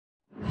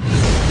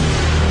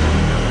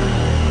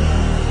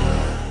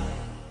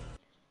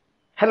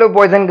Hello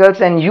boys and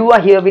girls, and you are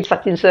here with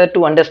Sachin sir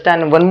to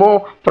understand one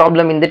more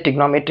problem in the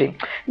trigonometry.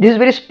 This is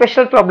very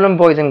special problem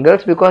boys and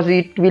girls because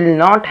it will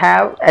not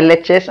have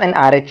LHS and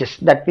RHS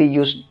that we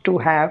used to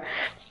have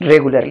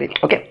regularly.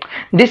 Okay,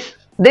 this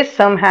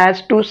sum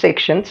has two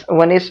sections.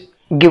 One is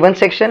given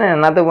section and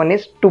another one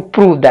is to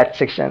prove that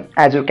section,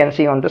 as you can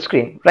see on the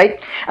screen,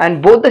 right?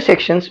 And both the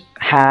sections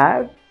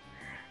have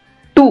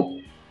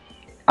 2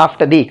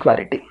 after the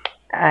equality.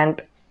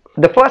 And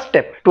the first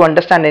step to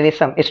understand any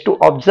sum is to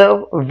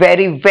observe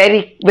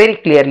very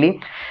clearly,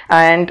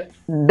 and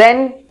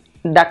then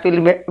that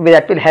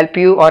will help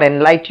you or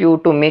enlighten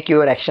you to make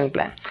your action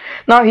plan.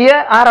 Now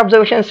here our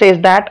observation says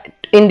that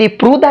in the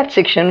prove that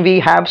section we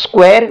have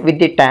square with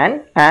the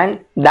tan, and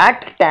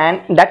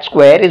that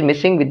square is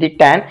missing with the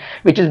tan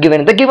which is given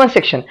in the given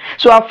section.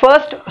 So our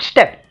first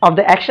step of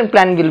the action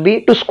plan will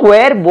be to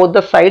square both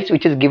the sides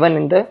which is given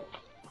in the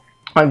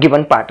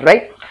given part,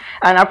 right?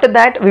 And after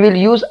that we will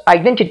use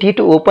identity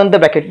to open the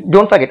bracket.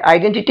 Don't forget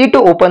identity to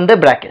open the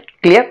bracket.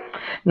 Clear?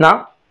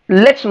 Now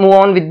let's move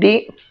on with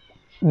the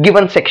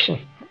given section.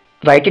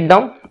 Write it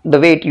down the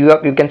way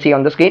you can see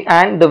on the screen,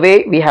 and the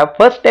way we have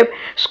first step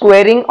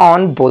squaring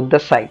on both the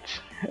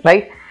sides,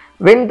 right?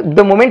 When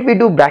the moment we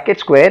do bracket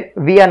square,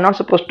 we are not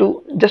supposed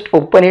to just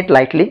open it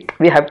lightly.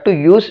 We have to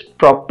use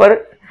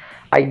proper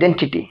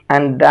identity,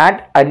 and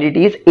that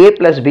identity is a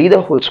plus b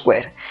the whole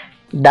square.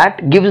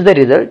 That gives the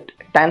result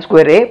tan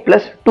square a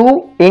plus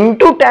 2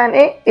 into tan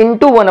a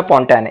into 1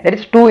 upon tan a, that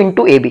is 2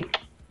 into ab.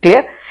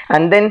 Clear?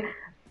 And then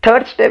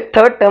third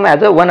term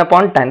as a 1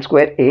 upon tan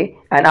square a,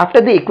 and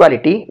after the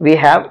equality we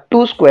have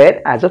 2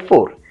 square as a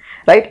 4,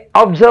 right?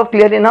 Observe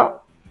clearly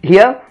now.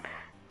 Here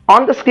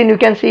on the screen you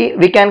can see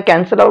we can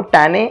cancel out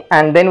tan a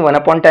and then 1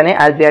 upon tan a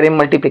as they are in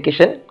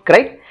multiplication,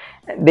 right?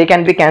 They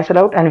can be cancelled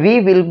out and we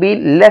will be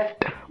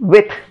left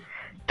with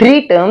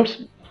 3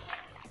 terms.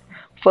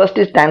 First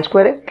is tan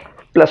square a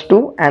plus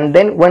 2 and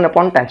then 1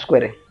 upon tan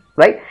square a,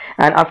 right?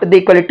 And after the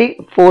equality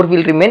 4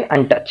 will remain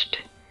untouched,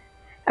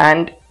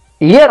 and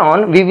here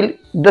on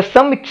the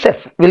sum itself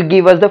will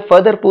give us the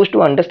further push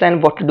to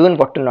understand what to do and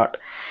what to not.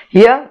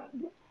 Here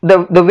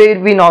the way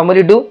we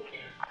normally do,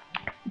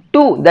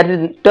 2, that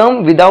is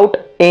term without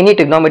any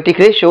trigonometric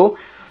ratio,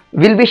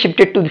 will be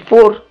shifted to the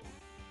 4,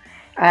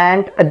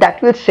 and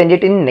that will send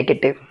it in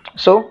negative.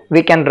 So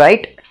we can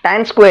write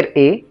tan square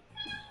a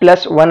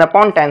plus 1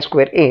 upon tan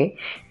square a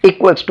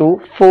equals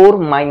to 4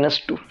 minus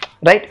 2,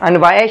 right?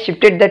 And why I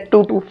shifted that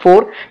 2 to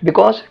 4?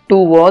 Because 2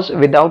 was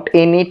without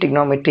any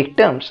trigonometric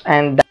terms,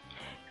 and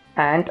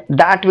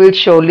that will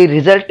surely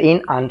result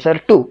in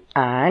answer 2.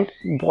 And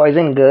boys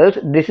and girls,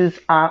 this is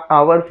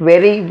our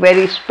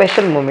very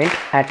special moment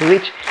at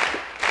which,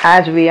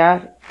 as we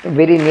are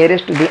very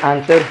nearest to the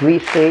answer, we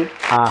say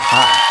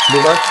aha,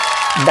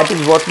 because that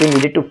is what we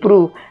needed to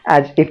prove,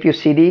 as if you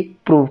see the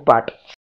prove part.